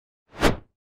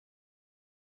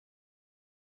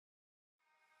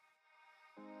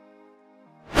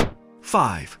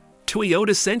5.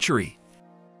 Toyota Century.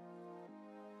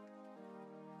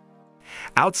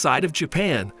 Outside of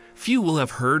Japan, few will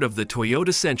have heard of the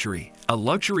Toyota Century, a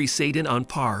luxury sedan on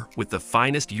par with the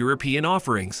finest European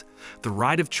offerings, the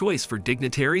ride of choice for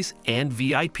dignitaries and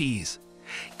VIPs.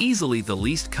 Easily the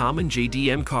least common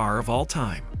JDM car of all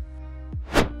time.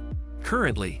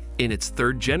 Currently, in its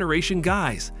third-generation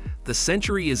guise, the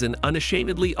Century is an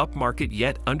unashamedly upmarket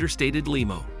yet understated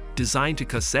limo, designed to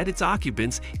coset its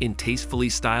occupants in tastefully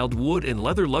styled wood and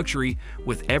leather luxury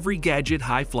with every gadget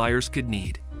high flyers could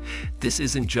need. This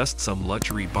isn't just some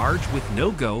luxury barge with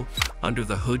no-go. Under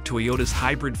the hood, Toyota's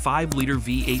hybrid 5-liter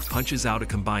V8 punches out a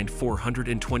combined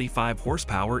 425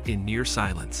 horsepower in near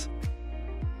silence.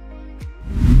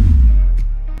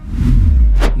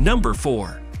 Number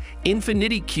 4.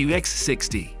 Infiniti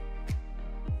QX60.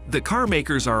 The car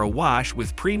makers are awash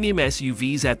with premium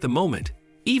SUVs at the moment.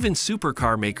 Even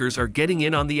supercar makers are getting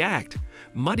in on the act,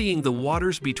 muddying the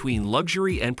waters between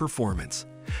luxury and performance.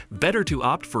 Better to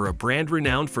opt for a brand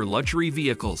renowned for luxury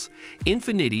vehicles.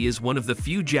 Infiniti is one of the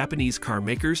few Japanese car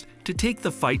makers to take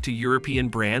the fight to European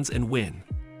brands and win.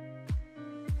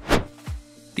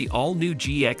 The all-new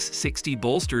GX60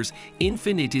 bolsters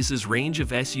Infiniti's range of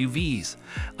SUVs,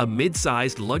 a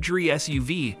mid-sized luxury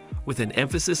SUV with an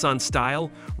emphasis on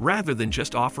style rather than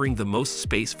just offering the most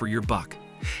space for your buck.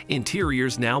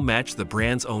 Interiors now match the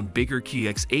brand's own bigger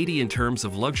QX80 in terms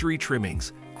of luxury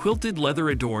trimmings. Quilted leather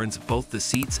adorns both the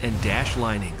seats and dash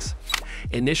linings.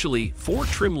 Initially, 4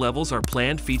 trim levels are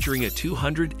planned featuring a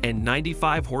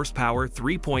 295 horsepower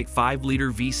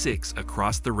 3.5-liter V6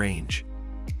 across the range.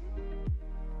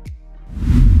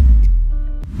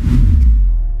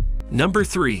 Number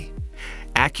 3.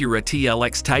 Acura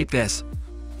TLX Type-S.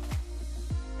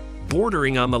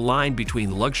 Bordering on the line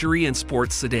between luxury and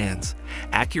sports sedans,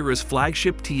 Acura's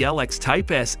flagship TLX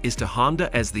Type-S is to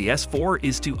Honda as the S4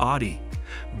 is to Audi,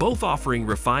 both offering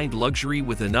refined luxury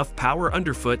with enough power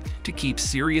underfoot to keep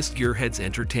serious gearheads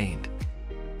entertained.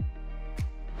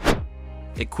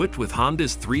 Equipped with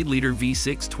Honda's 3-liter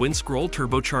V6 twin-scroll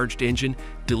turbocharged engine,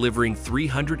 delivering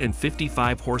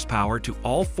 355 horsepower to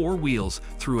all 4 wheels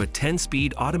through a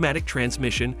 10-speed automatic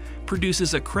transmission,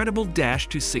 produces a credible dash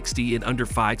to 60 in under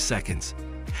 5 seconds.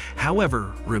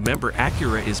 However, remember,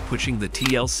 Acura is pushing the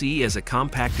TLC as a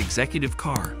compact executive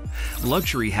car.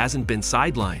 Luxury hasn't been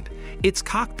sidelined. Its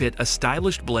cockpit a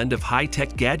stylish blend of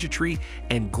high-tech gadgetry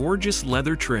and gorgeous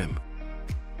leather trim.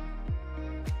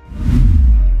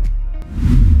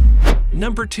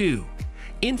 Number 2.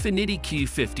 Infiniti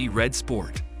Q50 Red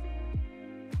Sport.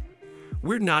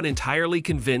 We're not entirely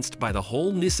convinced by the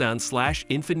whole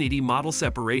Nissan/Infiniti model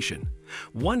separation.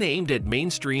 One aimed at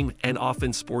mainstream and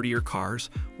often sportier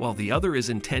cars, while the other is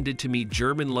intended to meet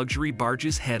German luxury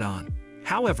barges head-on.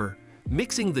 However,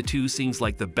 mixing the two seems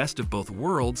like the best of both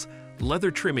worlds: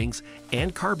 leather trimmings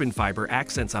and carbon fiber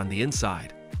accents on the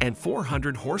inside, and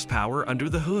 400 horsepower under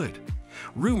the hood.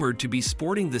 Rumored to be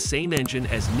sporting the same engine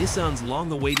as Nissan's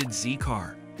long-awaited Z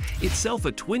car, itself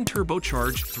a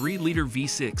twin-turbocharged 3-liter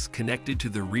V6 connected to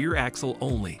the rear axle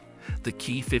only. The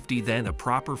Q50 then a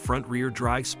proper front-rear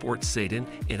drive sports sedan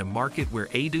in a market where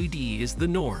ADD is the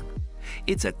norm.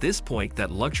 It's at this point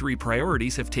that luxury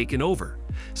priorities have taken over.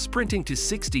 Sprinting to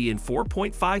 60 in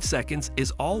 4.5 seconds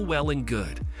is all well and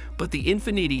good, but the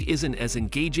Infiniti isn't as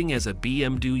engaging as a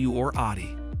BMW or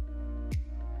Audi.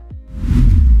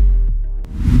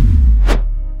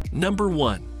 Number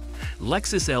 1.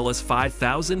 Lexus LS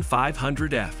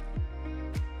 5500F.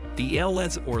 The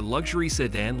LS or luxury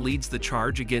sedan leads the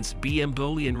charge against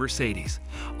BMW and Mercedes,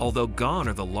 although gone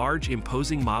are the large,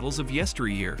 imposing models of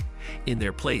yesteryear. In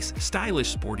their place,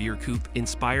 stylish, sportier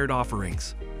coupe-inspired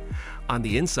offerings. On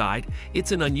the inside,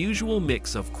 it's an unusual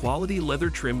mix of quality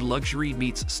leather-trimmed luxury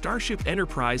meets Starship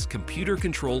Enterprise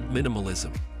computer-controlled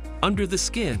minimalism. Under the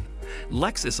skin,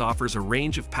 Lexus offers a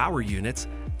range of power units,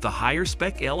 the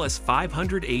higher-spec LS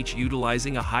 500h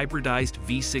utilizing a hybridized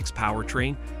V6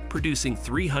 powertrain, producing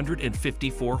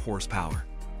 354 horsepower.